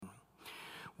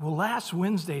Well, last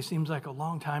Wednesday seems like a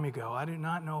long time ago. I do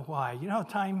not know why. You know how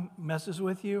time messes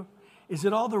with you? Is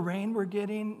it all the rain we're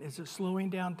getting? Is it slowing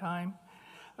down time?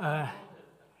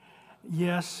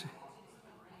 Yes.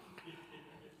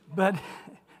 But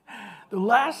the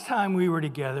last time we were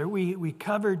together, we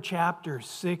covered chapter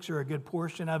 6, or a good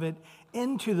portion of it,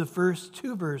 into the first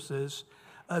 2 verses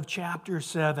of chapter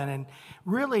 7. And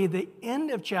really, the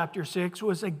end of chapter 6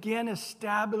 was again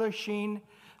establishing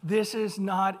this is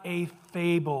not a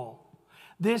fable.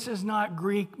 This is not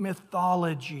Greek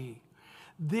mythology.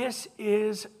 This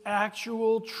is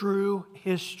actual true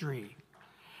history.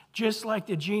 Just like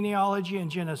the genealogy in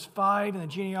Genesis 5 and the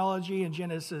genealogy in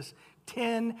Genesis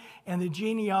 10 and the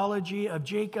genealogy of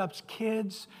Jacob's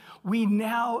kids, we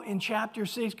now in chapter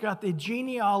 6 got the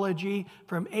genealogy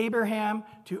from Abraham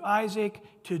to Isaac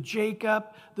to Jacob.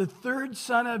 The third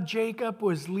son of Jacob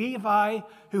was Levi,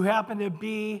 who happened to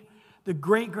be the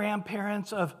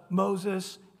great-grandparents of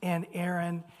Moses and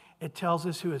Aaron. It tells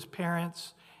us who his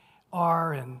parents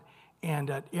are, and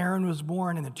Aaron was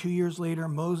born, and then 2 years later,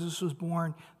 Moses was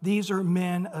born. These are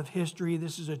men of history.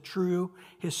 This is a true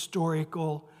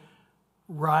historical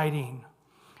writing.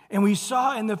 And we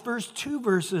saw in the first 2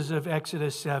 verses of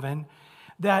Exodus 7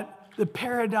 that the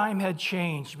paradigm had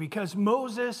changed because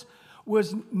Moses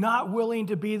was not willing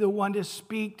to be the one to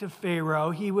speak to Pharaoh.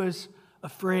 He was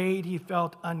afraid. He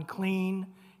felt unclean.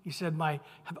 He said, I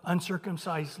have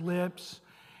uncircumcised lips.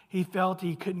 He felt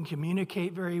he couldn't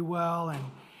communicate very well. And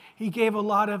he gave a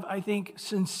lot of, I think,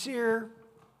 sincere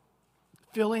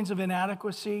feelings of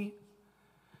inadequacy.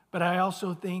 But I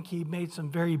also think he made some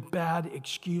very bad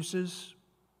excuses.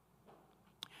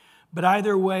 But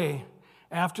either way,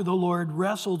 after the Lord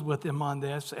wrestled with him on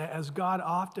this, as God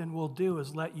often will do,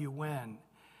 is let you win.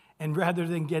 And rather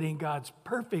than getting God's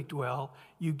perfect will,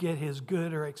 you get his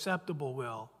good or acceptable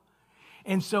will.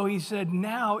 And so he said,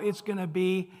 now it's going to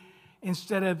be,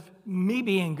 instead of me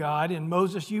being God and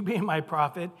Moses, you being my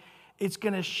prophet, it's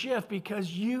going to shift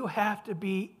because you have to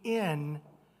be in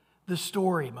the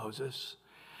story, Moses.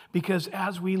 Because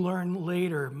as we learn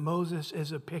later, Moses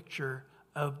is a picture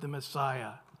of the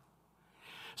Messiah.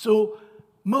 So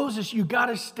Moses, you got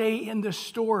to stay in the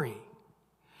story.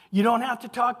 You don't have to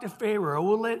talk to Pharaoh.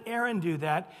 We'll let Aaron do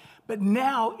that. But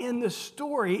now in the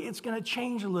story, it's going to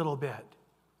change a little bit.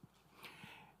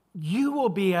 You will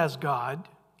be as God,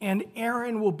 and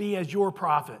Aaron will be as your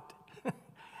prophet.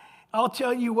 I'll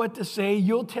tell you what to say.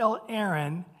 You'll tell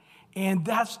Aaron, and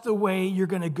that's the way you're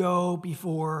going to go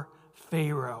before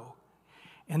Pharaoh.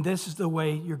 And this is the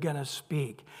way you're going to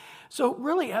speak. So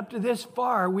really, up to this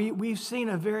far, we've seen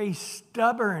a very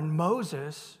stubborn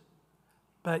Moses.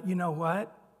 But you know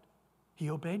what? He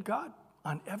obeyed God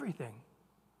on everything.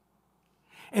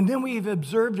 And then we've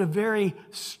observed a very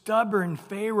stubborn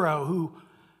Pharaoh who,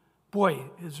 boy,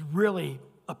 is really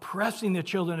oppressing the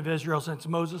children of Israel since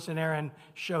Moses and Aaron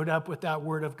showed up with that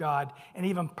word of God and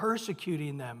even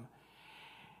persecuting them.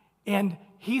 And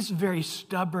he's very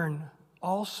stubborn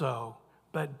also,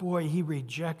 but boy, he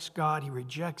rejects God. He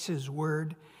rejects his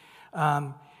word.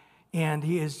 And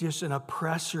he is just an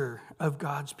oppressor of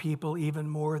God's people even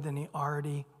more than he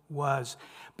already was.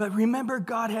 But remember,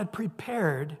 God had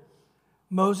prepared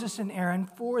Moses and Aaron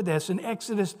for this. In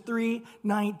Exodus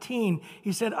 3:19,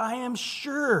 he said, I am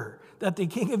sure that the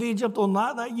king of Egypt will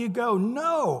not let you go.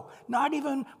 No, not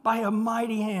even by a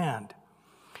mighty hand.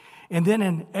 And then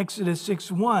in Exodus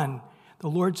 6:1, the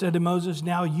Lord said to Moses,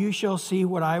 now you shall see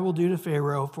what I will do to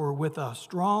Pharaoh, for with a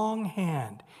strong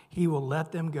hand he will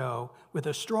let them go. With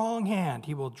a strong hand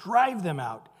he will drive them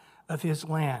out of his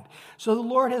land. So the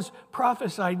Lord has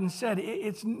prophesied and said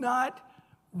it's not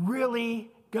really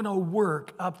going to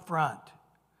work up front.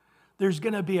 There's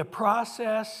going to be a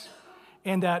process,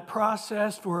 and that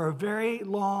process for a very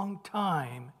long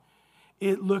time,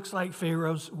 it looks like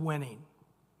Pharaoh's winning.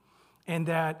 And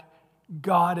that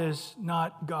God is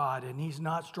not God, and he's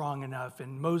not strong enough,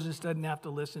 and Moses doesn't have to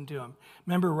listen to him.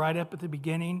 Remember right up at the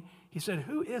beginning, he said,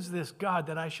 who is this God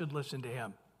that I should listen to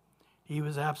him? He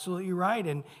was absolutely right,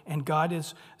 and God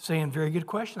is saying, very good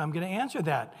question, I'm going to answer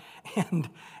that,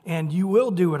 and you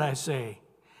will do what I say.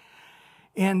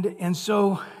 And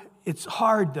so it's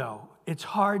hard, though. It's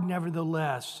hard,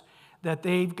 nevertheless, that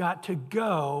they've got to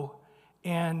go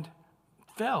and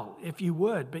fell, if you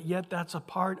would, but yet that's a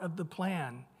part of the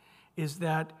plan, is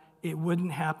that it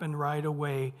wouldn't happen right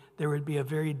away. There would be a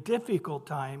very difficult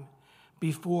time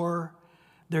before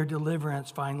their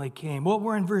deliverance finally came. Well,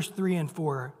 we're in verse 3 and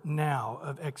 4 now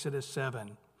of Exodus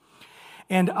 7.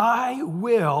 And I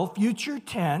will, future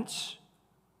tense,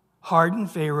 harden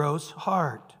Pharaoh's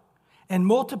heart and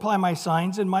multiply my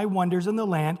signs and my wonders in the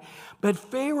land, but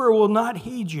Pharaoh will not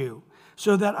heed you.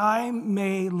 so that I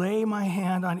may lay my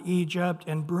hand on Egypt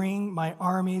and bring my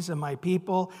armies and my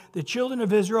people, the children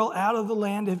of Israel, out of the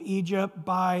land of Egypt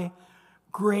by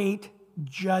great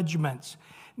judgments.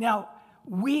 Now,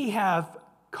 we have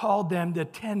called them the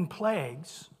 10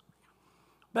 plagues,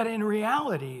 but in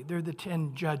reality, they're the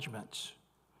 10 judgments,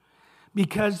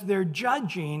 because they're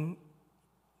judging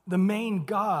the main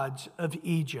gods of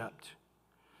Egypt.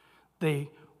 They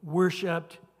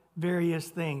worshiped various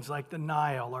things like the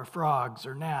Nile or frogs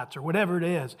or gnats or whatever it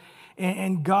is.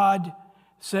 And God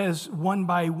says one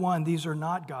by one, these are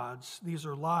not gods, these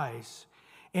are lies.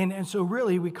 And so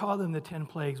really we call them the 10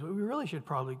 plagues, but we really should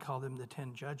probably call them the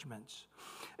 10 judgments.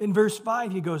 In verse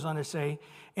 5, he goes on to say,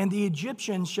 and the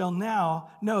Egyptians shall now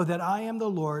know that I am the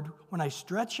Lord when I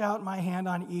stretch out my hand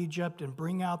on Egypt and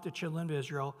bring out the children of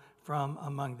Israel from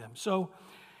among them. So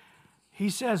he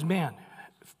says, man,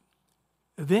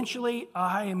 eventually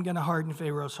I am going to harden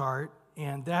Pharaoh's heart,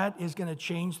 and that is going to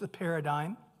change the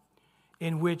paradigm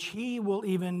in which he will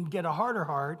even get a harder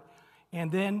heart.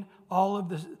 And then all of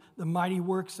the mighty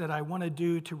works that I want to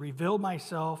do to reveal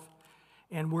myself,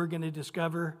 and we're going to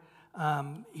discover,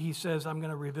 he says, I'm going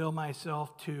to reveal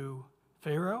myself to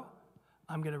Pharaoh.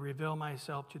 I'm going to reveal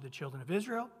myself to the children of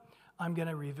Israel. I'm going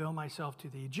to reveal myself to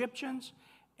the Egyptians.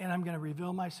 And I'm going to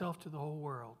reveal myself to the whole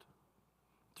world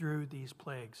through these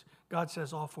plagues. God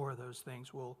says all 4 of those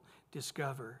things we'll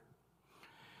discover.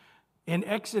 In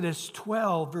Exodus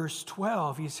 12, verse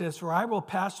 12, he says, for I will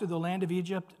pass through the land of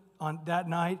Egypt on that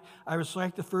night. I will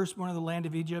strike the firstborn of the land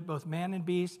of Egypt, both man and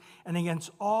beast, and against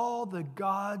all the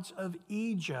gods of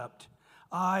Egypt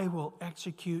I will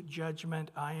execute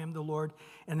judgment. I am the Lord.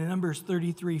 And in Numbers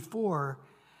 33:4,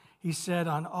 he said,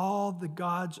 on all the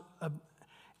gods of,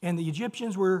 and the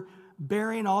Egyptians were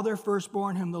burying all their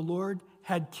firstborn whom the Lord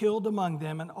had killed among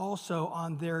them, and also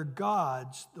on their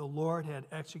gods the Lord had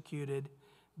executed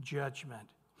judgment.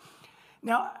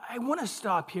 Now, I want to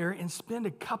stop here and spend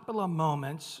a couple of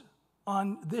moments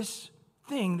on this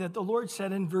thing that the Lord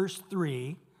said in verse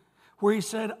 3, where he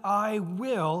said, I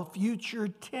will, future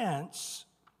tense,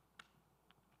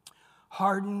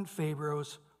 harden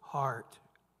Pharaoh's heart.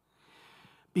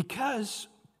 Because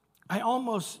I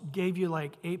almost gave you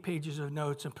like 8 pages of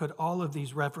notes and put all of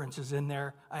these references in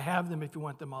there. I have them. If you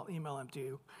want them, I'll email them to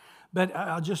you. But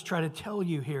I'll just try to tell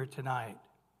you here tonight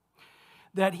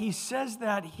that he says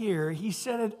that here. He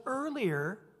said it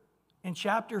earlier in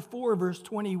chapter 4, verse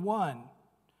 21,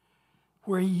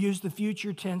 where he used the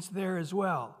future tense there as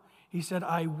well. He said,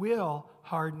 I will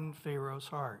harden Pharaoh's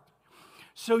heart.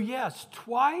 So yes,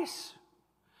 twice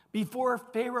before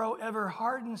Pharaoh ever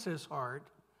hardens his heart,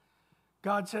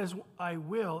 God says, I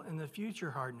will in the future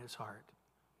harden his heart.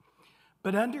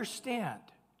 But understand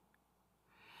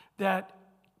that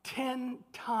 10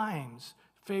 times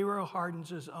Pharaoh hardens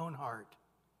his own heart.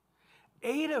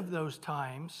 8 of those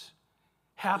times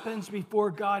happens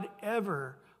before God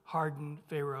ever hardened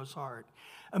Pharaoh's heart.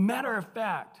 A matter of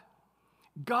fact,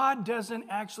 God doesn't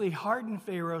actually harden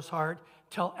Pharaoh's heart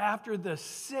till after the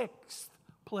 6th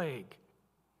plague.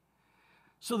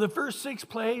 So the first 6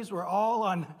 plagues were all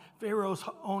on Pharaoh's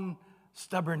own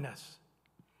stubbornness.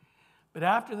 But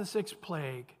after the 6th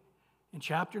plague, in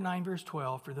chapter 9, verse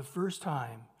 12, for the first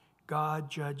time,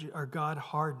 God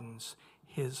hardens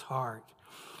his heart.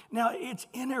 Now, it's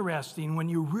interesting when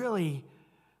you really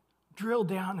drill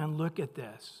down and look at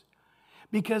this,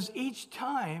 because each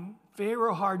time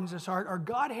Pharaoh hardens his heart, or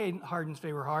God hardens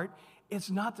Pharaoh's heart, it's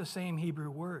not the same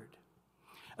Hebrew word.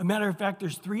 A matter of fact,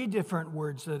 there's 3 different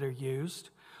words that are used.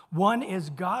 One is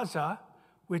Gaza,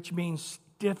 which means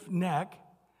stiff neck.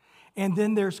 And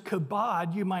then there's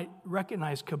kabod. You might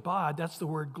recognize kabod. That's the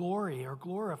word glory or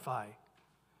glorify.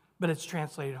 But it's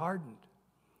translated hardened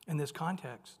in this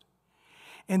context.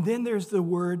 And then there's the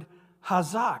word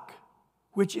hazak,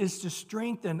 which is to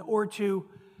strengthen or to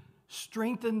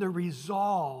strengthen the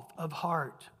resolve of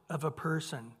heart of a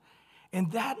person.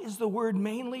 And that is the word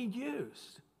mainly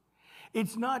used.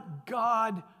 It's not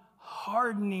God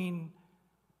hardening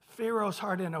Pharaoh's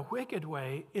heart in a wicked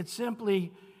way. It's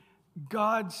simply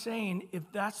God saying, if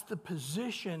that's the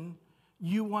position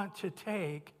you want to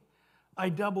take, I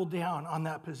double down on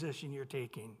that position you're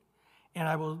taking. And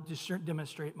I will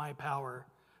demonstrate my power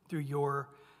through your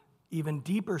even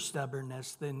deeper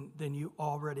stubbornness than you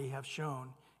already have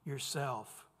shown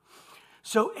yourself.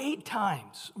 So 8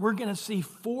 times, we're going to see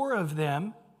 4 of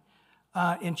them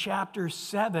in chapter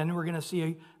 7. We're going to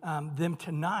see them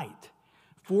tonight.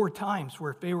 4 times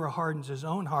where Pharaoh hardens his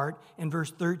own heart in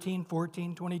verse 13,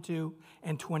 14, 22,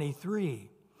 and 23.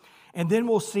 And then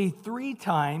we'll see 3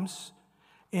 times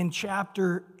in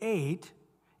chapter 8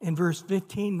 in verse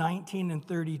 15, 19, and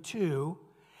 32.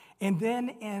 And then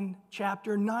in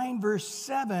chapter 9, verse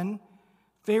 7,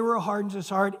 Pharaoh hardens his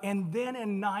heart. And then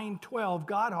in 9:12,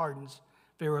 God hardens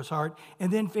Pharaoh's heart.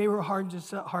 And then Pharaoh hardens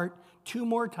his heart 2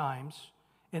 more times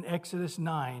in Exodus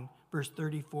 9, verse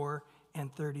 34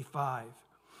 and 35.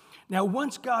 Now,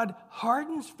 once God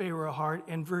hardens Pharaoh's heart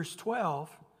in verse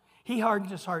 12, he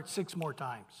hardens his heart 6 more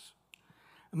times.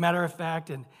 A matter of fact,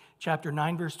 in chapter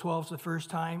 9, verse 12 is the first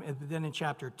time, and then in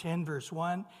chapter 10, verse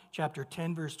 1, chapter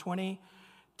 10, verse 20,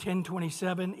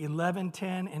 10:27,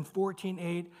 11:10, and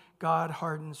 14:8, God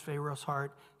hardens Pharaoh's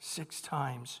heart 6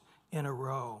 times in a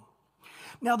row.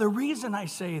 Now, the reason I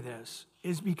say this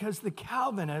is because the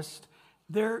Calvinists,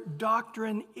 their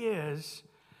doctrine is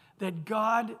that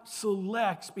God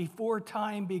selects before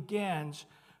time begins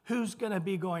who's going to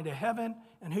be going to heaven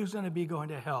and who's going to be going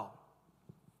to hell.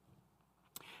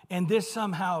 And this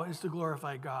somehow is to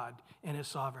glorify God and his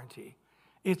sovereignty.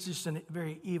 It's just a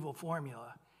very evil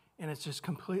formula, and it's just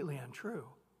completely untrue.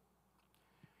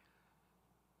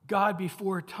 God,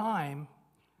 before time,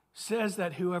 says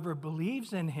that whoever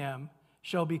believes in him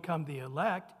shall become the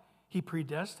elect. He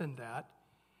predestined that.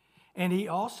 And he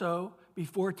also,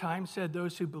 before time, said,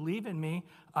 those who believe in me,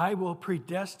 I will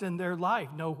predestine their life.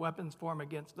 No weapons formed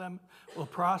against them will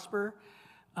prosper.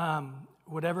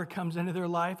 Whatever comes into their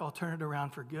life, I'll turn it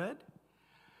around for good.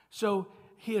 So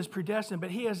he is predestined, but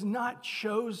he has not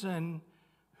chosen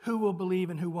who will believe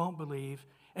and who won't believe.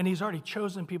 And he's already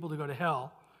chosen people to go to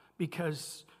hell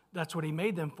because that's what he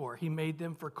made them for. He made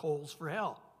them for coals for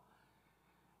hell.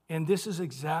 And this is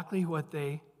exactly what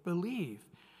they believe.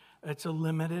 It's a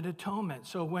limited atonement.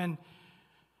 So when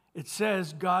it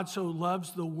says God so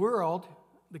loves the world,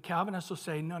 the Calvinists will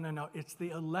say, no, it's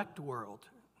the elect world.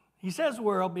 He says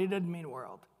world, but he doesn't mean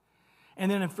world. And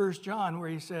then in 1 John, where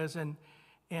he says,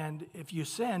 and if you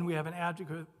sin, we have an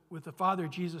advocate with the Father,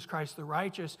 Jesus Christ the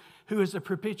righteous, who is the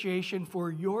propitiation for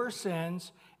your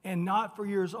sins, and not for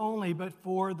yours only, but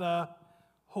for the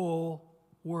whole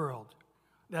world.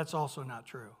 That's also not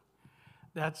true.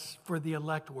 That's for the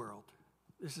elect world.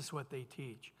 This is what they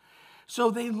teach. So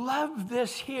they love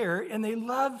this here, and they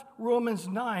love Romans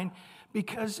 9,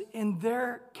 because in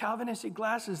their Calvinistic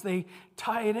glasses, they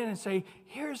tie it in and say,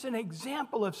 here's an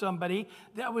example of somebody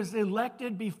that was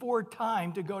elected before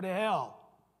time to go to hell.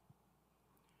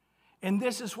 And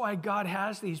this is why God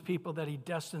has these people that he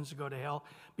destines to go to hell,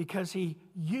 because he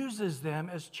uses them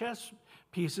as chess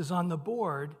pieces on the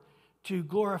board to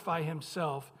glorify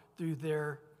himself through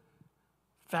their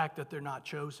fact that they're not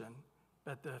chosen,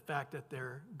 but the fact that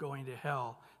they're going to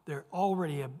hell. They're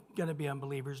already going to be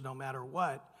unbelievers no matter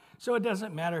what. So it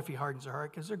doesn't matter if he hardens their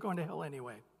heart because they're going to hell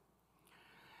anyway.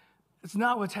 It's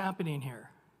not what's happening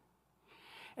here.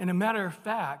 And a matter of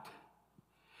fact,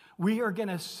 we are going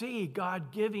to see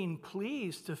God giving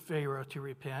pleas to Pharaoh to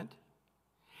repent.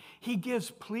 He gives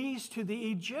pleas to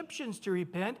the Egyptians to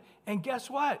repent. And guess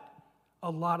what? A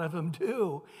lot of them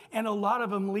do. And a lot of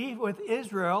them leave with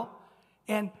Israel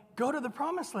and go to the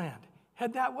promised land.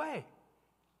 Head that way.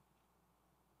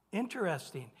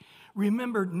 Interesting.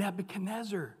 Remember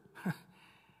Nebuchadnezzar.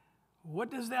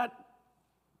 What does that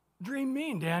dream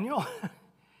mean, Daniel?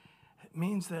 It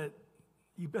means that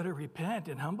you better repent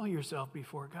and humble yourself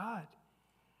before God.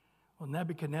 Well,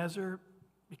 Nebuchadnezzar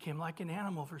became like an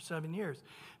animal for 7 years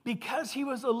because he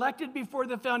was elected before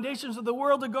the foundations of the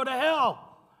world to go to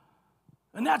hell.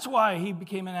 And that's why he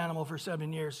became an animal for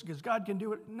 7 years, because God can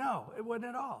do it. No, it wasn't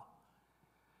at all.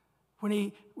 When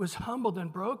he was humbled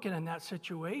and broken in that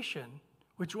situation,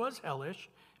 which was hellish,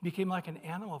 became like an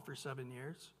animal for 7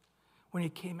 years. When he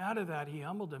came out of that, he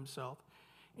humbled himself.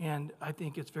 And I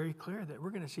think it's very clear that we're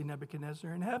going to see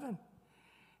Nebuchadnezzar in heaven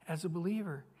as a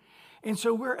believer. And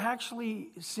so we're actually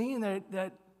seeing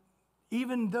that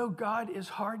even though God is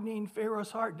hardening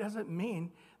Pharaoh's heart, doesn't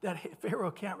mean that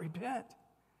Pharaoh can't repent,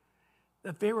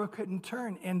 that Pharaoh couldn't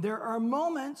turn. And there are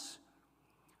moments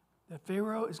that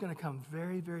Pharaoh is going to come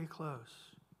very, very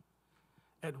close.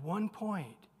 At one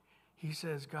point, he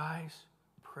says, guys,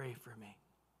 pray for me.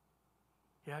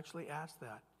 He actually asked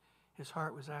that. His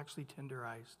heart was actually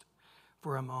tenderized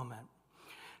for a moment.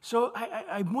 So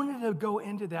I wanted to go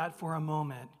into that for a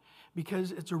moment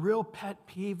because it's a real pet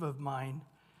peeve of mine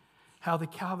how the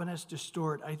Calvinists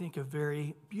distort, I think, a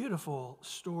very beautiful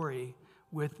story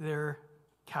with their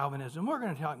Calvinism. We're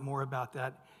going to talk more about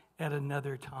that at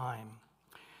another time.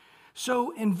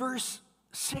 So in verse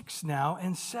 6 now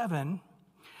and 7,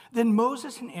 then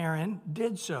Moses and Aaron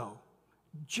did so,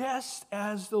 just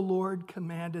as the Lord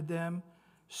commanded them,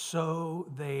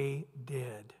 so they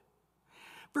did.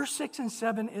 Verse 6 and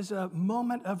 7 is a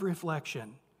moment of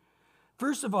reflection.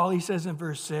 First of all, he says in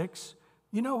verse 6,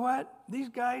 you know what? These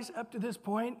guys, up to this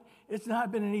point, it's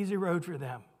not been an easy road for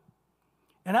them.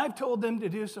 And I've told them to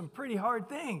do some pretty hard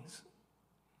things.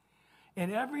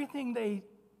 And everything they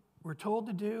were told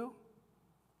to do,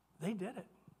 they did it.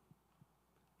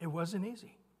 It wasn't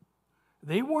easy.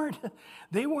 They weren't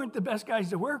the best guys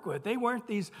to work with. They weren't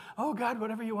these, oh, God,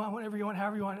 whatever you want,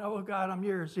 however you want. Oh, God, I'm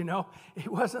yours, It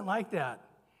wasn't like that.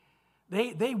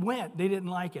 They went. They didn't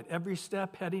like it. Every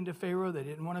step heading to Pharaoh, they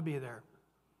didn't want to be there.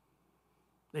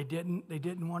 They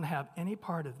didn't want to have any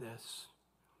part of this.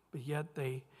 But yet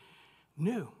they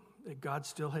knew that God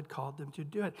still had called them to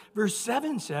do it. Verse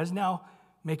 7 says, now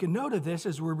make a note of this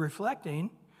as we're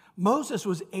reflecting, Moses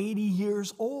was 80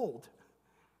 years old.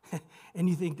 And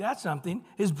you think that's something.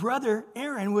 His brother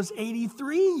Aaron was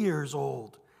 83 years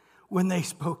old when they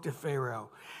spoke to Pharaoh.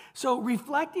 So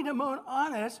reflecting a moment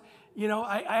on this,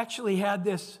 I actually had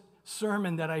this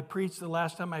sermon that I preached the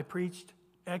last time I preached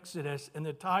Exodus, and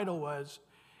the title was,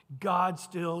 God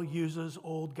Still Uses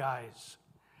Old Guys.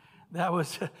 That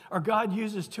was, or God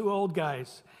uses two old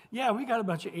guys. Yeah, we got a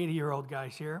bunch of 80-year-old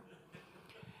guys here.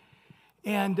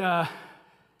 And,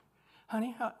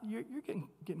 honey, you're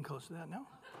getting close to that now?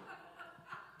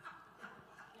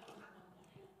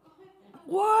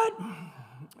 What?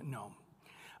 No.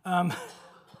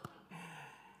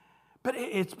 But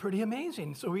it's pretty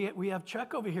amazing. So we have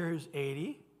Chuck over here who's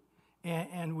 80,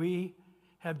 and we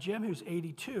have Jim who's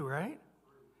 82, right?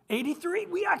 83?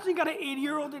 We actually got an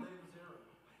 80-year-old.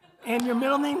 And your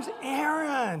middle name's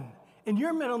Aaron. And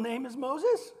your middle name is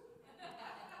Moses?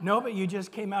 No, but you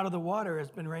just came out of the water. It's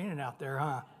been raining out there,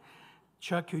 huh?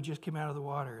 Chuck, who just came out of the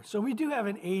water. So we do have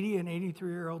an 80 and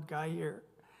 83-year-old guy here.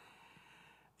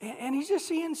 And he's just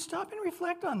saying, stop and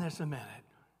reflect on this a minute.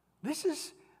 This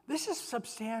is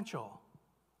substantial.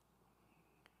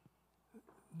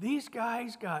 These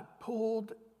guys got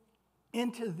pulled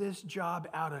into this job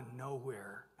out of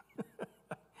nowhere.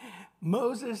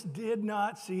 Moses did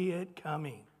not see it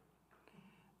coming.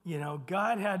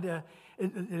 God had to,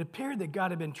 it appeared that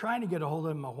God had been trying to get a hold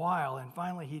of him a while, and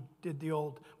finally he did the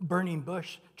old burning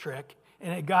bush trick,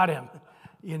 and it got him,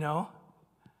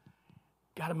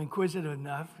 Got him inquisitive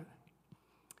enough.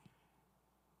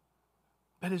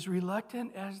 But as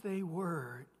reluctant as they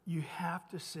were, you have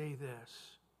to say this.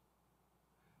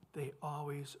 They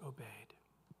always obeyed.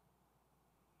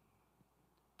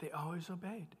 They always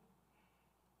obeyed.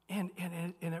 And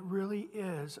it really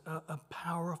is a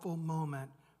powerful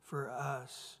moment for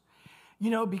us.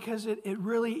 Because it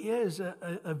really is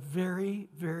a very,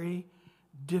 very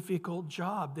difficult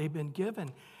job they've been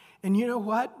given. And you know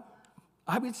what?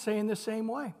 I would say in the same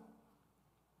way.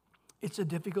 It's a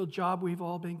difficult job we've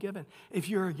all been given. If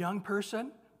you're a young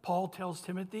person, Paul tells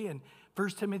Timothy in 1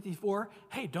 Timothy 4,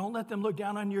 hey, don't let them look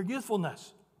down on your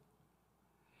youthfulness.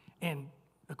 And,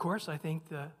 of course, I think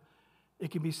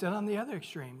it can be said on the other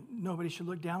extreme. Nobody should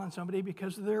look down on somebody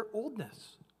because of their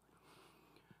oldness.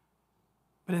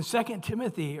 But in 2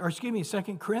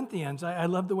 Corinthians, I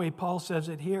love the way Paul says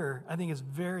it here. I think it's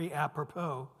very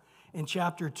apropos. In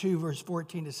chapter 2, verse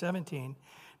 14 to 17.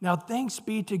 Now thanks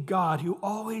be to God who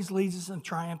always leads us in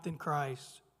triumph in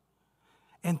Christ,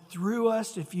 and through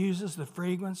us diffuses the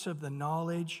fragrance of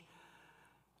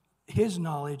his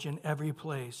knowledge in every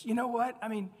place. You know what?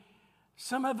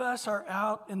 Some of us are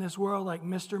out in this world like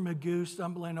Mr. Magoo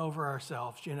stumbling over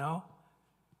ourselves, And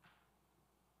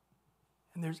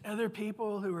there's other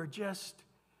people who are just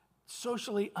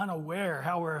socially unaware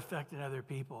how we're affecting other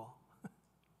people.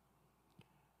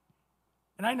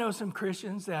 And I know some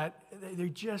Christians that they're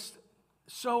just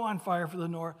so on fire for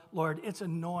the Lord, it's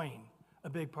annoying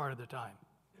a big part of the time.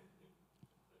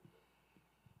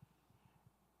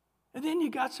 And then you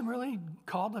got some really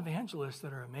called evangelists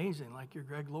that are amazing, like your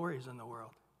Greg Laurie's in the world.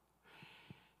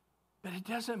 But it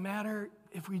doesn't matter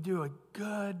if we do it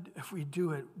good, if we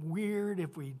do it weird,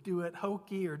 if we do it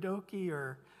hokey or dokey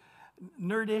or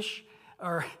nerdish,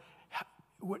 or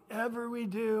whatever we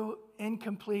do,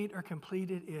 incomplete or complete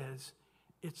it is.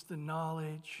 It's the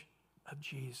knowledge of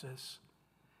Jesus,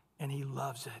 and he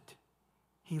loves it.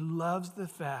 He loves the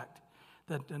fact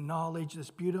that the knowledge,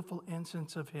 this beautiful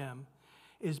instance of him,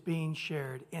 is being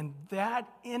shared. And that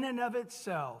in and of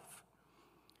itself,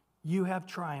 you have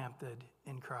triumphed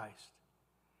in Christ.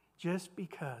 Just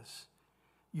because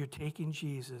you're taking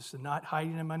Jesus and not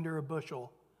hiding him under a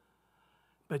bushel,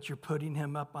 but you're putting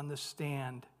him up on the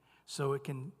stand so it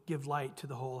can give light to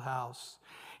the whole house.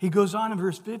 He goes on in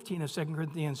verse 15 of 2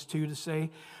 Corinthians 2 to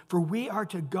say, for we are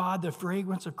to God the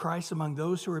fragrance of Christ among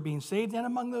those who are being saved and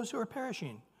among those who are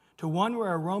perishing. To one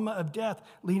we're aroma of death,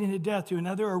 leading to death. To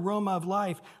another aroma of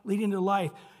life, leading to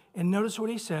life. And notice what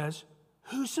he says,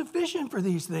 who's sufficient for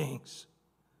these things?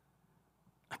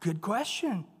 A good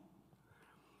question.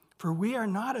 For we are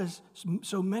not as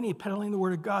so many peddling the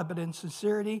word of God, but in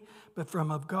sincerity, but from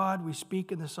of God we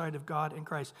speak in the sight of God in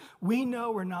Christ. We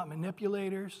know we're not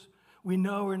manipulators. We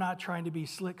know we're not trying to be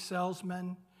slick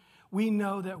salesmen. We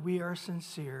know that we are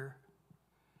sincere.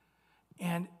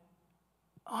 And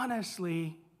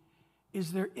honestly,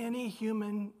 is there any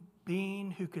human being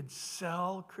who could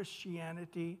sell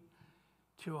Christianity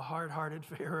to a hard-hearted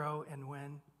Pharaoh and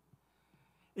win?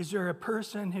 Is there a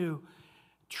person who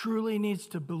truly needs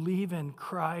to believe in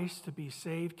Christ to be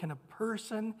saved? Can a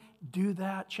person do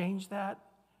that, change that?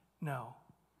 No.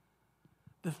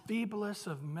 The feeblest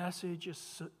of message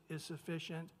is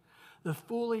sufficient. The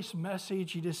foolish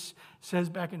message, he just says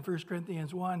back in 1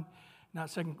 Corinthians 1,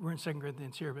 we're in 2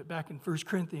 Corinthians here, but back in 1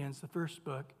 Corinthians, the first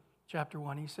book, chapter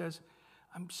 1, he says,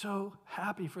 I'm so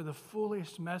happy for the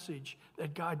foolish message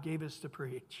that God gave us to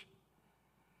preach.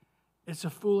 It's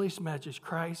a foolish message,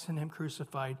 Christ and him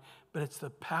crucified, but it's the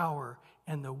power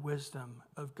and the wisdom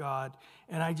of God.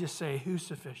 And I just say, who's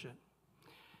sufficient?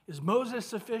 Is Moses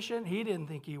sufficient? He didn't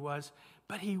think he was,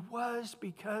 but he was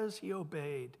because he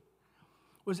obeyed.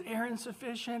 Was Aaron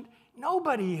sufficient?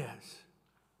 Nobody is.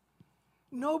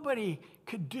 Nobody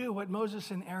could do what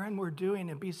Moses and Aaron were doing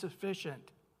and be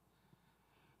sufficient.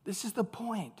 This is the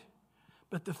point.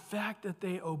 But the fact that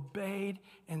they obeyed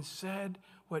and said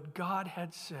what God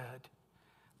had said,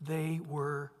 they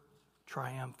were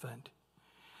triumphant.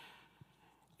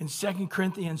 In 2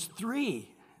 Corinthians 3,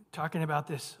 talking about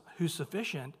this, who's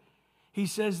sufficient, he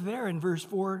says there in verse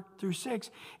 4 through 6,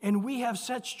 and we have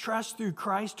such trust through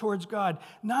Christ towards God,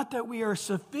 not that we are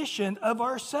sufficient of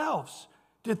ourselves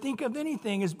to think of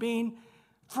anything as being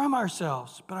from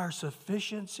ourselves, but our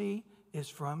sufficiency is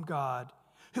from God,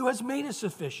 who has made us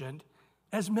sufficient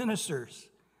as ministers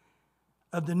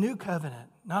of the new covenant,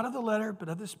 not of the letter, but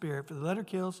of the Spirit. For the letter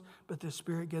kills, but the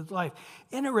Spirit gives life.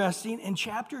 Interesting, in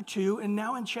chapter 2 and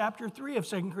now in chapter 3 of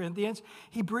 2 Corinthians,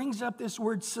 he brings up this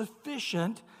word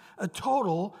sufficient, a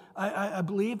total, I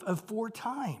believe, of 4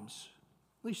 times,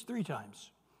 at least 3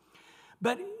 times.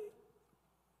 But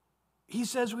he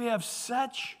says we have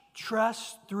such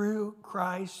trust through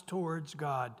Christ towards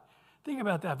God. Think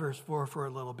about that verse 4 for a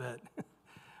little bit.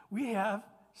 We have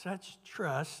such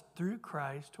trust through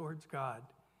Christ towards God.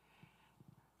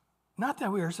 Not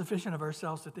that we are sufficient of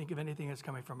ourselves to think of anything that's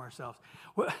coming from ourselves.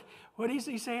 What is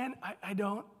he saying?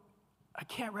 I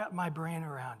can't wrap my brain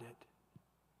around it.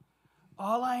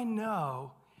 All I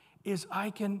know is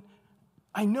I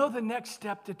know the next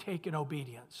step to take in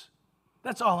obedience.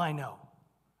 That's all I know.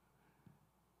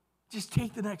 Just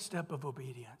take the next step of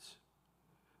obedience.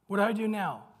 What do I do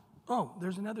now? Oh,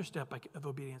 there's another step of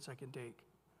obedience I can take.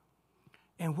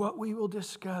 And what we will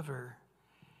discover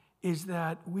is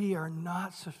that we are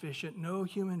not sufficient. No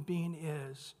human being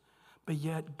is. But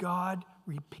yet God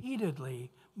repeatedly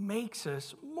makes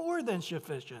us more than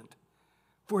sufficient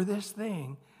for this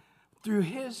thing. Through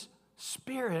his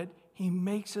Spirit, he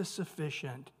makes us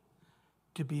sufficient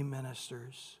to be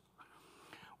ministers.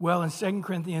 Well, in 2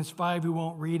 Corinthians 5, we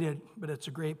won't read it, but it's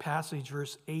a great passage,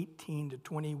 verse 18 to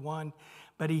 21.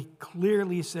 But he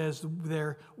clearly says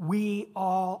there, we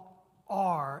all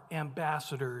are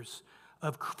ambassadors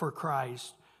for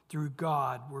Christ through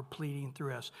God. We're pleading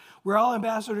through us. We're all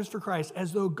ambassadors for Christ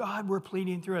as though God were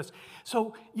pleading through us.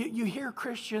 So you hear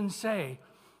Christians say,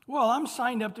 well, I'm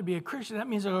signed up to be a Christian. That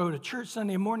means I go to church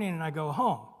Sunday morning and I go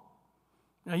home.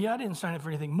 Now, I didn't sign up for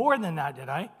anything more than that, did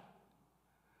I?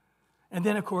 And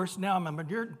then, of course, now I'm a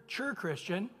mature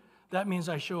Christian. That means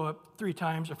I show up 3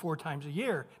 times or 4 times a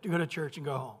year to go to church and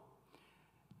go home.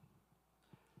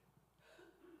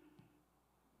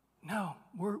 No,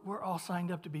 we're all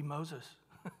signed up to be Moses.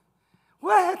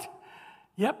 What?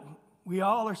 Yep, we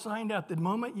all are signed up. The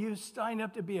moment you signed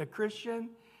up to be a Christian,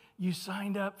 you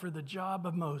signed up for the job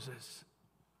of Moses.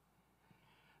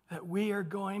 That we are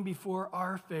going before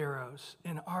our pharaohs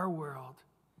in our world.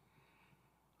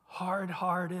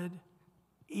 Hard-hearted,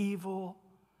 evil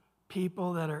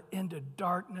people that are into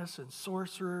darkness and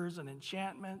sorcerers and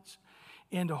enchantments,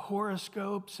 into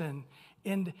horoscopes and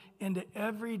into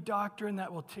every doctrine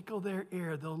that will tickle their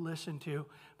ear, they'll listen to.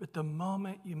 But the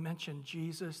moment you mention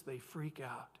Jesus, they freak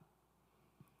out.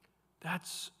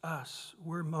 That's us.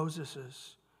 We're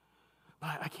Moseses.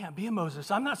 But I can't be a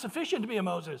Moses. I'm not sufficient to be a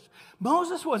Moses.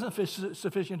 Moses wasn't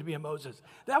sufficient to be a Moses.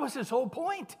 That was his whole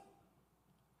point.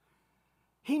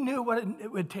 He knew what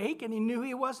it would take, and he knew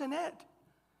he wasn't it.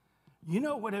 You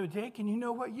know what it would take, and you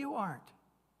know what you aren't.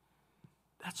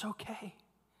 That's okay.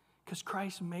 Because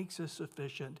Christ makes us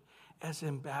sufficient as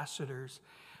ambassadors.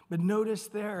 But notice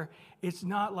there, it's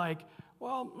not like,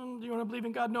 well, do you want to believe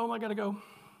in God? No, I got to go.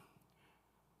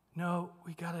 No,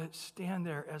 we got to stand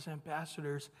there as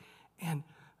ambassadors and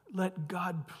let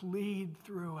God plead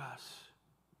through us.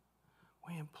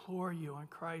 We implore you on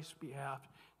Christ's behalf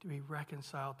to be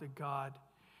reconciled to God.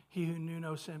 He who knew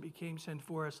no sin became sin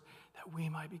for us, that we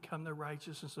might become the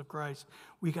righteousness of Christ.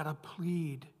 We got to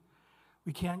plead.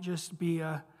 We can't just be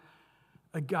a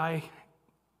guy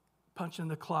punching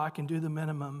the clock and do the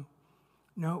minimum.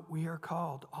 No, we are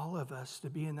called, all of us, to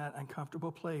be in that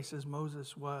uncomfortable place as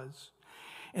Moses was.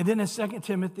 And then in 2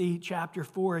 Timothy chapter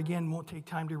 4, again, won't take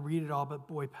time to read it all, but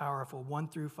boy, powerful, 1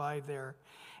 through 5 there.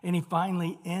 And he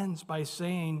finally ends by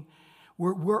saying,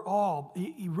 we're all,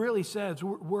 he really says,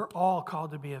 we're all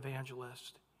called to be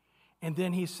evangelists. And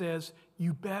then he says,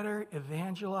 you better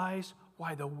evangelize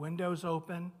while the window's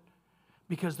open,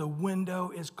 because the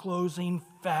window is closing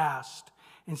fast.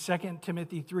 In 2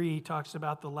 Timothy 3, he talks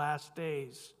about the last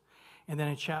days. And then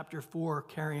in chapter 4,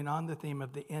 carrying on the theme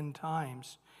of the end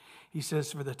times, he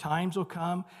says, for the times will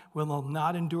come when they'll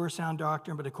not endure sound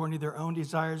doctrine, but according to their own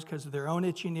desires, because of their own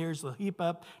itching ears, they'll heap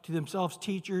up to themselves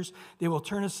teachers. They will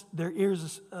turn their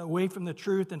ears away from the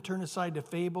truth and turn aside to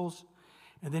fables.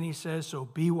 And then he says, so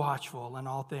be watchful in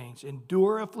all things.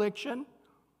 Endure affliction.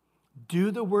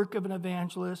 Do the work of an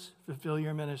evangelist. Fulfill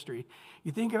your ministry.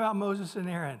 You think about Moses and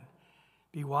Aaron.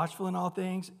 Be watchful in all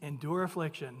things. Endure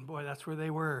affliction. Boy, that's where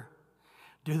they were.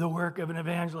 Do the work of an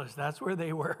evangelist. That's where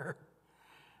they were.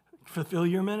 Fulfill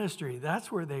your ministry.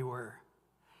 That's where they were.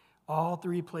 All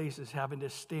three places having to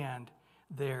stand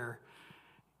there.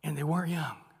 And they weren't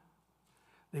young.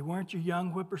 They weren't your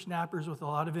young whippersnappers with a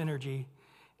lot of energy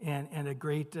and a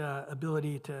great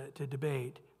ability to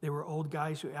debate. They were old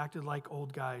guys who acted like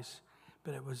old guys.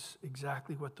 But it was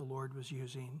exactly what the Lord was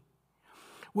using.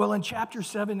 Well, in chapter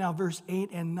 7 now, verse 8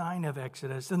 and 9 of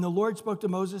Exodus, then the Lord spoke to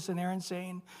Moses and Aaron,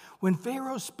 saying, when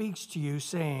Pharaoh speaks to you,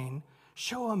 saying,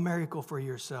 show a miracle for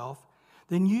yourself,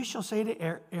 then you shall say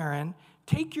to Aaron,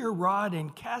 take your rod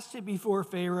and cast it before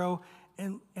Pharaoh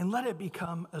and let it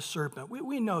become a serpent.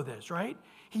 We know this, right?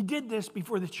 He did this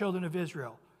before the children of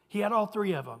Israel. He had all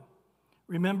three of them.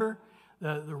 Remember,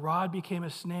 the rod became a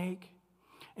snake,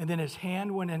 and then his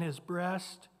hand went in his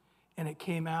breast, and it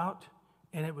came out,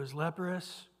 and it was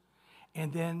leprous,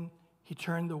 and then he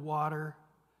turned the water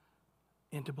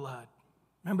into blood.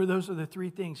 Remember, those are the three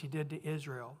things he did to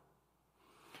Israel.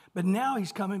 But now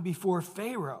he's coming before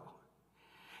Pharaoh.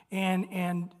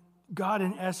 And God,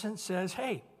 in essence, says,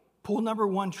 hey, pull number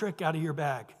one trick out of your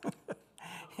bag.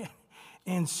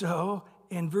 And so,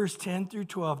 in verse 10 through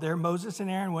 12 there, Moses and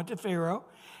Aaron went to Pharaoh,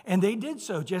 and they did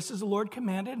so, just as the Lord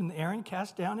commanded. And Aaron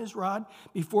cast down his rod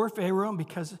before Pharaoh and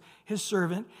because his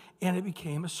servant, and it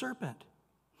became a serpent.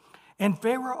 And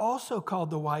Pharaoh also called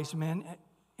the wise men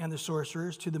and the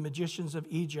sorcerers to the magicians of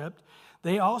Egypt.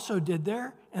 They also did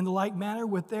there in the like manner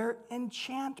with their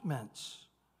enchantments.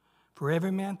 For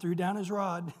every man threw down his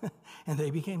rod, and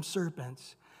they became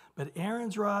serpents. But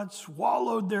Aaron's rod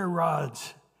swallowed their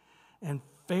rods. And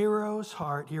Pharaoh's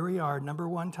heart, here we are, number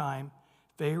one time,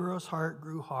 Pharaoh's heart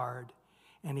grew hard,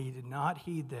 and he did not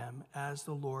heed them as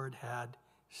the Lord had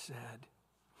said.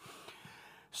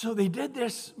 So they did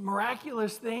this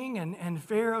miraculous thing, and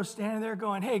Pharaoh's standing there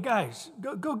going, hey, guys,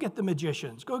 go get the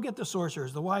magicians. Go get the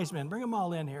sorcerers, the wise men. Bring them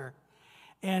all in here.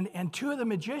 And two of the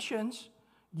magicians,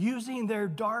 using their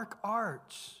dark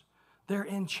arts, their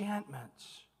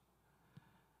enchantments,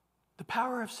 the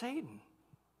power of Satan,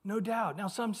 no doubt. Now,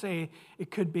 some say it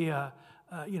could be a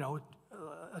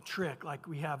trick, like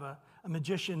we have a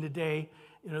magician today.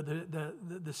 You know,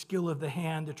 the skill of the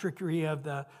hand, the trickery of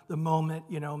the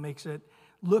moment, makes it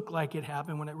look like it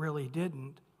happened when it really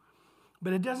didn't.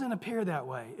 But it doesn't appear that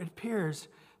way. It appears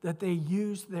that they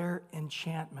used their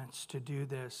enchantments to do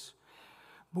this.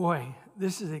 Boy,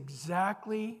 this is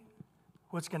exactly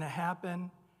what's going to happen.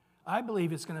 I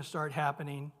believe it's going to start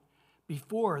happening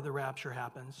before the rapture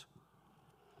happens.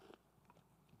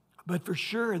 But for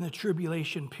sure in the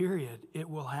tribulation period, it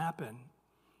will happen.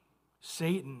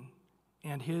 Satan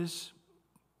and his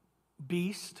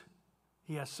beast,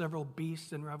 he has several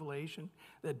beasts in Revelation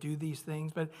that do these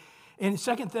things. But in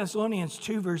 2 Thessalonians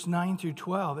 2, verse 9 through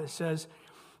 12, it says,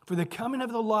 for the coming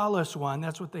of the lawless one,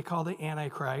 that's what they call the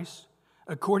Antichrist,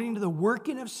 according to the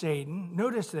working of Satan,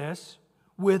 notice this,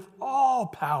 with all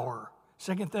power,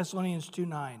 2 Thessalonians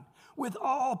 2:9, with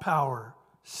all power,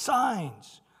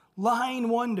 signs, lying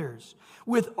wonders,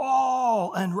 with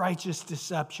all unrighteous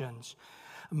deceptions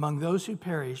among those who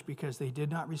perish because they did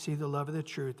not receive the love of the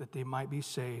truth that they might be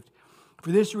saved.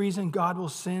 For this reason, God will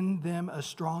send them a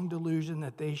strong delusion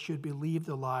that they should believe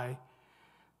the lie,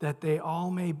 that they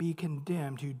all may be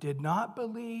condemned who did not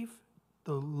believe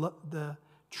the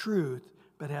truth,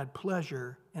 but had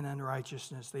pleasure in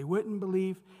unrighteousness. They wouldn't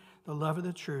believe the love of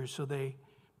the truth, so they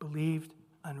believed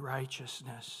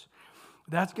unrighteousness.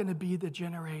 That's going to be the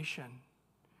generation.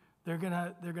 They're going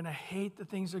to hate the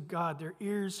things of God. Their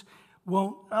ears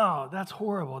won't, oh, that's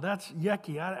horrible. That's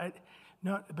yucky.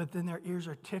 No, but then their ears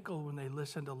are tickled when they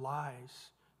listen to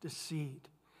lies, deceit.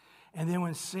 And then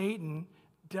when Satan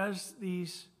does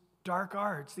these dark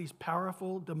arts, these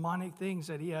powerful demonic things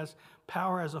that he has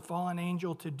power as a fallen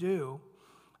angel to do,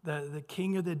 the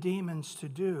king of the demons to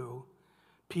do,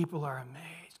 people are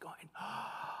amazed, going,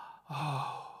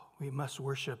 oh, we must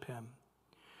worship him.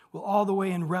 Well, all the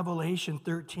way in Revelation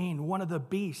 13, one of the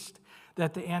beasts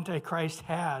that the Antichrist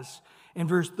has, in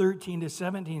verse 13 to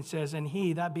 17 says, and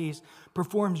he, that beast,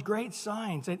 performs great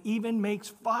signs that even makes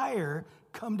fire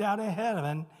come down out of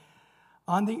heaven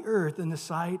on the earth in the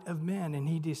sight of men, and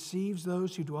he deceives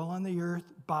those who dwell on the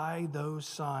earth by those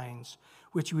signs,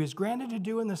 which he was granted to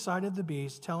do in the sight of the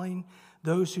beast, telling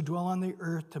those who dwell on the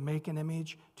earth to make an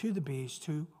image to the beast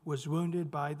who was wounded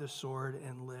by the sword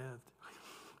and lived.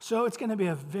 So it's going to be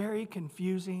a very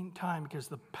confusing time because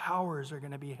the powers are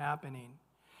going to be happening.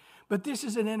 But this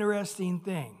is an interesting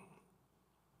thing.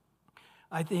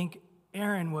 I think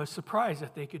Aaron was surprised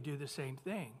that they could do the same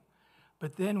thing.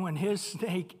 But then when his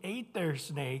snake ate their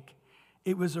snake,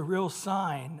 it was a real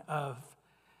sign of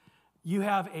you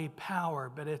have a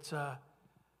power, but it's a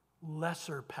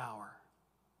lesser power.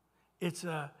 It's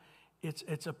a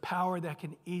power that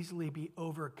can easily be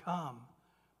overcome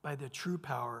by the true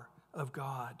power of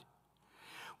God.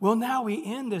 Well, now we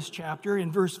end this chapter in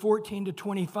verse 14 to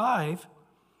 25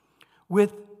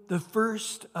 with the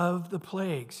first of the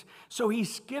plagues. So he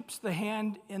skips the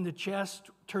hand in the chest,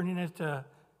 turning it to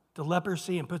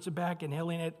leprosy, and puts it back and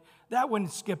healing it. That one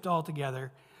skipped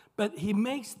altogether. But he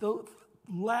makes the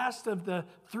last of the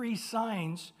three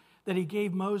signs that he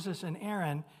gave Moses and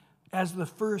Aaron as the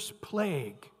first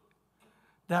plague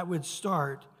that would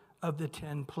start of the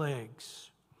 10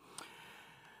 plagues.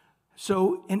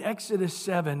 So in Exodus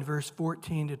 7, verse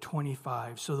 14 to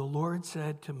 25, so the Lord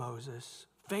said to Moses,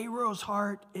 Pharaoh's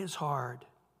heart is hard.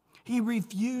 He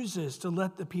refuses to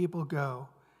let the people go.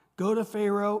 Go to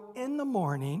Pharaoh in the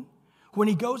morning. When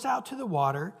he goes out to the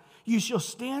water, you shall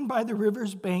stand by the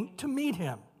river's bank to meet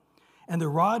him. And the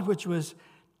rod which was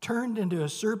turned into a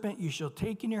serpent you shall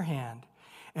take in your hand,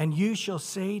 and you shall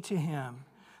say to him,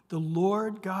 the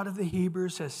Lord God of the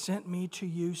Hebrews has sent me to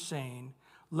you, saying,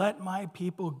 let my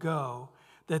people go,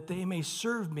 that they may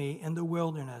serve me in the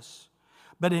wilderness.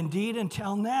 But indeed,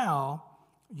 until now,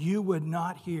 you would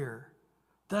not hear.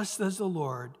 Thus says the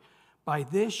Lord, by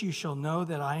this you shall know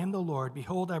that I am the Lord.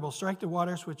 Behold, I will strike the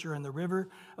waters which are in the river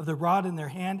of the rod in their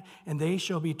hand, and they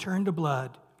shall be turned to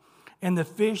blood. And the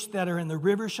fish that are in the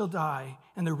river shall die,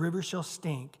 and the river shall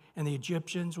stink, and the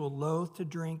Egyptians will loathe to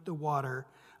drink the water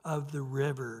of the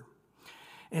river.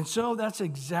 And so that's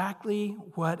exactly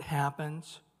what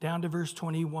happens. Down to verse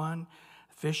 21,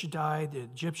 fish died, the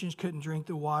Egyptians couldn't drink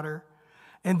the water.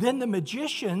 And then the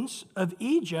magicians of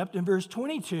Egypt, in verse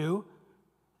 22,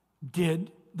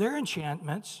 did their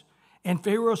enchantments, and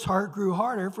Pharaoh's heart grew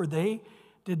harder, for they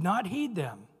did not heed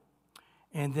them.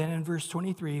 And then in verse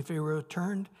 23, Pharaoh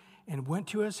turned and went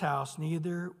to his house,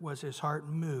 neither was his heart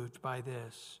moved by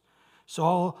this. So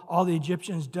all the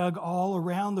Egyptians dug all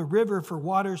around the river for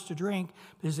waters to drink,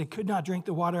 because they could not drink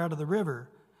the water out of the river.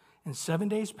 And 7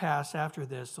 days passed after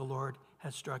this, the Lord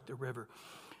had struck the river.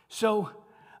 So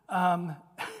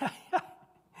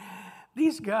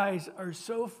these guys are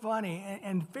so funny,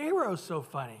 and Pharaoh's so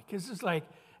funny, because it's like,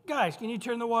 guys, can you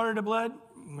turn the water to blood?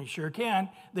 We sure can.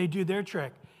 They do their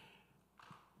trick.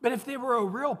 But if they were a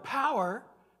real power,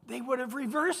 they would have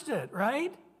reversed it,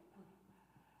 right?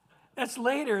 That's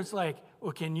later. It's like,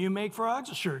 well, can you make frogs?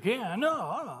 Sure can.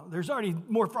 No. There's already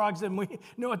more frogs than we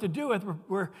know what to do with.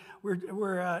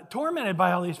 We're tormented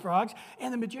by all these frogs.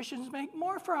 And the magicians make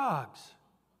more frogs,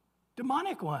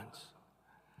 demonic ones.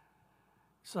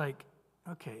 It's like,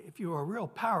 okay, if you were a real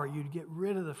power, you'd get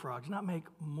rid of the frogs, not make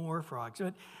more frogs.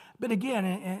 But again,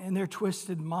 in their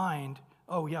twisted mind,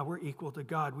 oh, yeah, we're equal to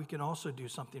God. We can also do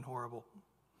something horrible.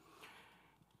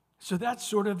 So that's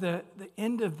sort of the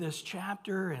end of this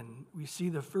chapter, and we see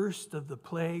the first of the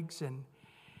plagues. And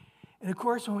of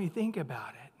course, when we think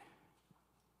about it,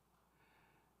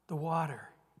 the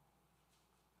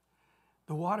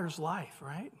water's life,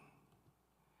 right?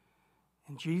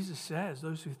 And Jesus says,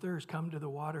 those who thirst, come to the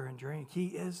water and drink. He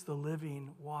is the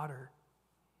living water.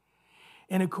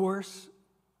 And of course,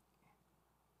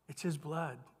 it's his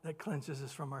blood that cleanses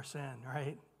us from our sin,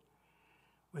 right?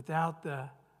 Without the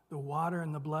water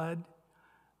and the blood,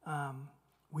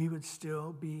 we would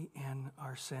still be in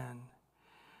our sin.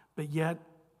 But yet,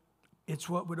 it's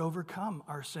what would overcome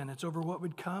our sin. It's over what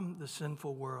would come the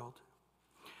sinful world.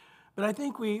 But I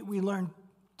think we learn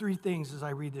three things as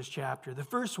I read this chapter. The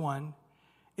first one,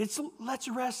 it's let's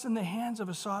rest in the hands of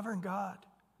a sovereign God.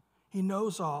 He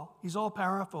knows all. He's all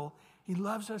powerful. He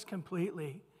loves us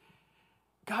completely.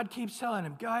 God keeps telling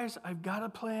him, guys, I've got a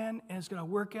plan, and it's going to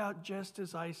work out just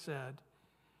as I said.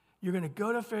 You're going to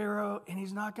go to Pharaoh, and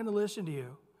he's not going to listen to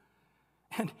you.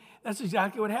 And that's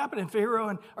exactly what happened. And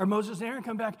Pharaoh or Moses and Aaron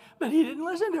come back, but he didn't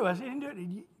listen to us. He didn't do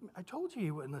it. I told you he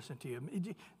wouldn't listen to you.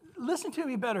 Listen to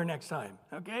me better next time,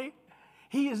 okay?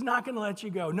 He is not going to let you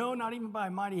go. No, not even by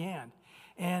a mighty hand.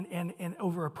 And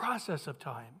over a process of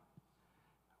time,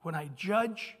 when I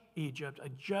judge Egypt, I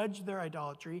judge their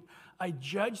idolatry, I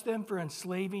judge them for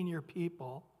enslaving your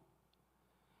people,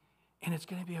 and it's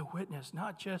going to be a witness,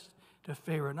 not just to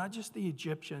Pharaoh, not just the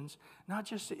Egyptians, not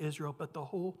just to Israel, but the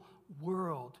whole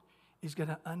world is going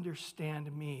to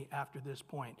understand me after this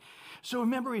point. So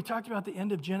remember, we talked about the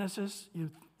end of Genesis.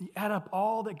 You add up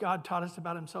all that God taught us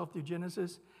about himself through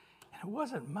Genesis, and it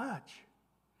wasn't much.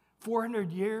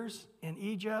 400 years in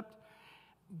Egypt,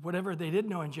 whatever they did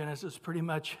know in Genesis pretty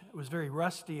much was very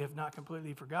rusty, if not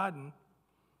completely forgotten.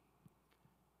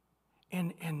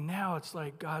 And now it's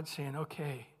like God saying,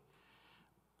 okay,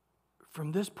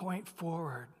 from this point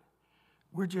forward,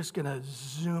 we're just going to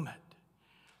zoom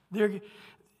it.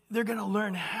 They're going to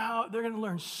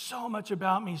learn so much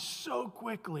about me so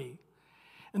quickly.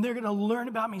 And they're going to learn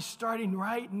about me starting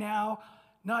right now,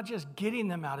 not just getting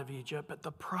them out of Egypt, but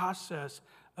the process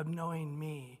of knowing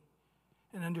me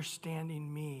and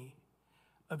understanding me,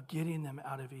 of getting them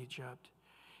out of Egypt.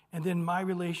 And then my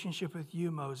relationship with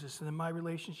you, Moses, and then my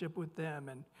relationship with them,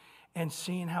 and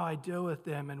seeing how I deal with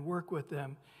them and work with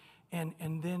them. And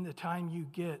then the time you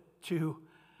get to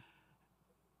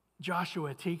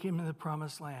Joshua, take him to the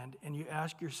promised land, and you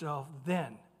ask yourself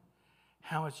then,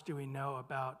 how much do we know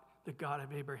about the God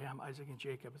of Abraham, Isaac, and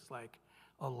Jacob? It's like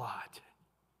a lot.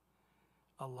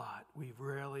 A lot. We've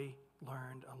really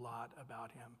learned a lot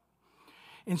about him.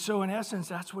 And so in essence,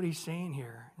 that's what he's saying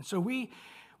here. And so we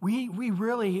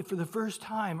really, for the first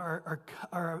time,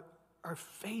 are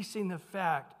facing the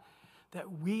fact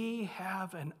that we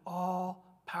have an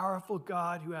all-powerful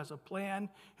God who has a plan,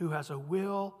 who has a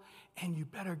will, and you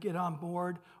better get on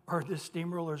board or this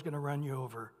steamroller is going to run you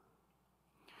over.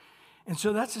 And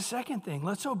so that's the second thing.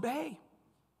 Let's obey.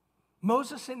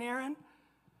 Moses and Aaron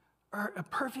are a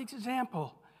perfect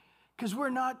example because we're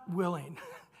not willing.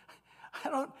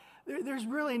 There's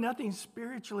really nothing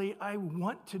spiritually I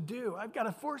want to do. I've got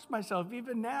to force myself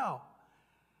even now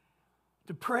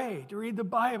to pray, to read the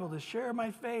Bible, to share my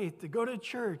faith, to go to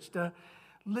church, to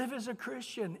live as a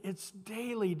Christian. It's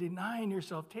daily denying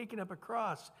yourself, taking up a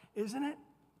cross, isn't it?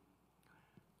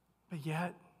 But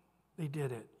yet, they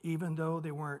did it, even though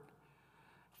they weren't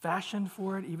fashioned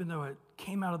for it, even though it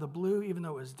came out of the blue, even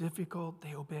though it was difficult,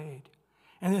 they obeyed.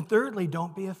 And then thirdly,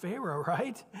 don't be a Pharaoh,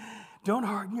 right? Don't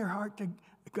harden your heart to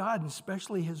God, and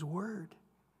especially his word.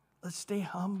 Let's stay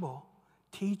humble,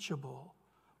 teachable,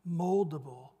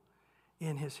 moldable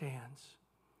in his hands.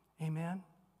 Amen.